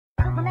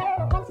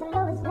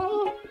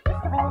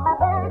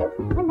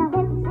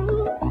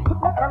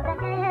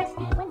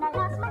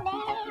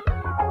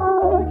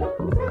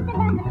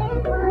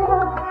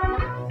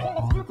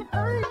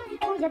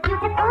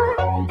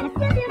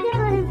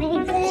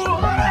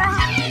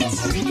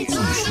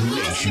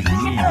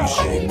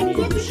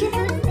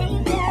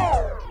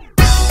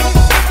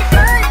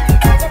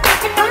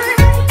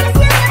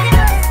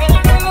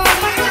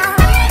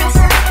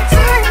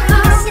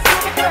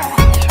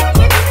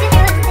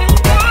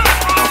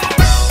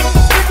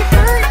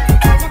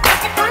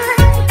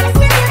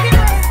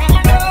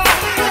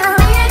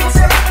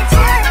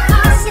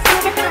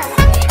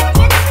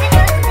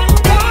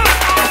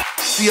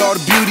All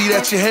the beauty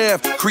that you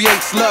have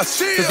creates lust,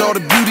 cause all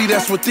the beauty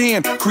that's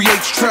within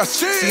creates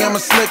trust. See, I'm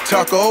a slick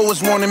talker, always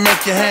wanna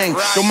make you hang.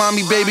 Don't mind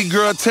me, baby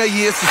girl, tell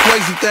you it's a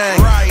Swayze thing.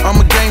 I'm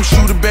a game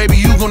shooter, baby,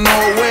 you gon' know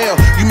it well.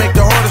 You make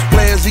the hardest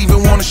players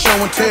even wanna show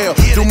and tell.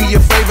 Do me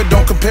a favor,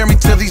 don't compare me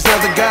to these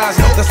other guys.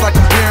 That's like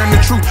comparing the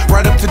truth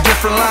right up to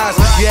different lies.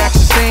 Your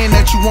actions saying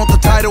that you want the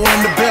title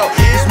and the belt.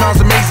 It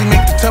smiles amazing,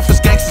 make the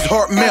toughest gangster's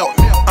heart melt.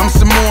 I'm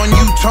Samoan,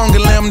 you tongue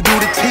and let them do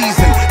the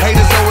teasing.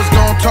 Haters always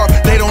gon' talk,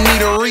 they don't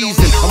need a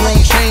reason. I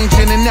won't change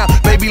in and out,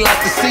 baby, like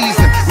the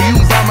season. When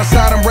you by my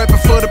side, I'm reppin'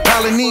 for the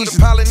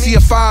Polynesian. See a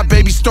fire,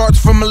 baby, starts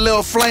from a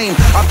little flame.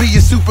 I'll be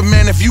your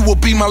Superman if you will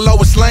be my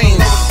Lois Lane.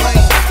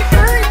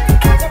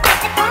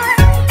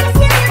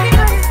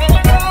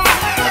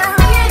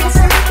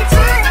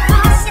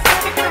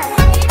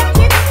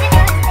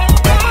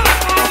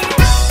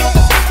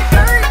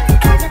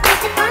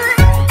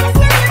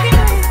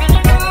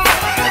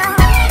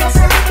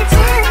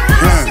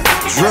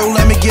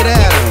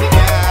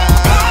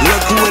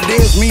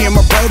 Me and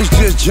my brothers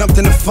just jumped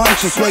in the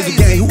function. Swayze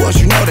gang, who else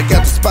you know that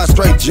got the spot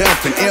straight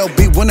jumping?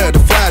 LB, one of the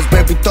flies,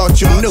 baby,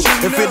 thought you knew.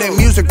 If it ain't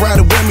music, ride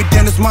it with me,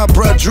 then it's my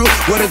bruh Drew.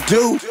 What it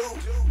do?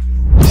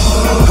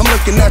 I'm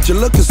looking at you,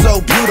 looking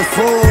so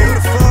beautiful.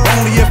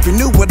 Only if you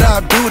knew what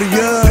I'd do to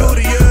you.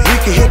 We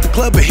can hit the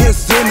club and hit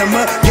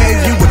cinema. Gave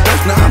you a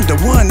dose, now I'm the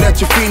one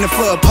that you're feeling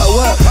for. Pull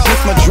up, mix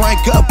my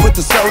drink up with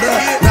the soda.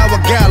 Now I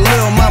got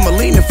Lil' Mama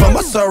leaning for my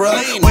syrup.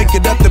 Wake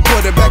it up and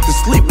put it back to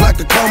sleep like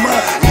a coma.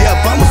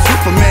 Yep, I'm a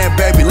Superman,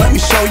 baby, let me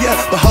show ya.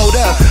 But hold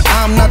up,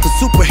 I'm not the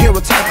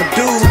superhero type of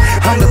dude.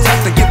 I'm the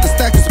type to get the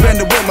stack and spend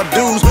it with my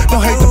dudes.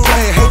 Don't hate the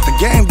play, hate the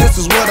game, this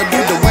is what I do.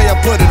 The way I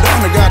put it on,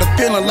 I got a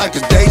feeling like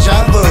it's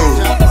deja vu.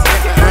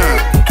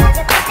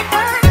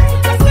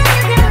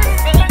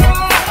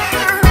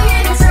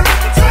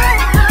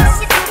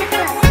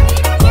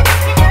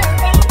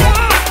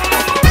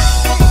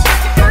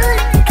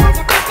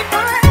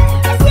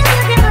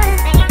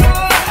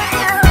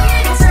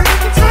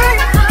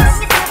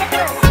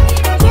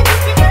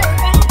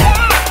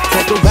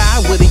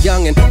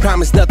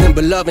 Promise nothing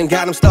but love and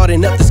got them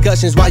starting up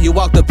discussions while you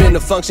walked up in the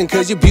function.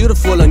 Cause you're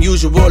beautiful,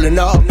 unusual and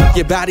all.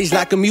 Your body's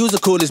like a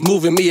musical, it's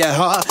moving me at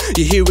heart.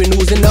 You're hearing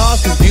oohs and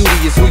ahs, cause beauty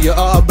is who you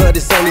are. But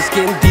it's only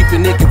skin deep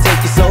and it can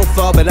take you so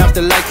far. But I'm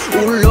still like,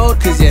 ooh Lord,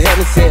 cause you're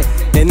heaven sent.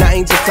 And I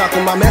ain't just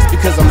talking my mess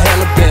because I'm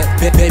hella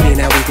bent. Baby,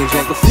 now we can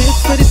drink a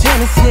fifth for this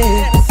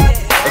Hennessy.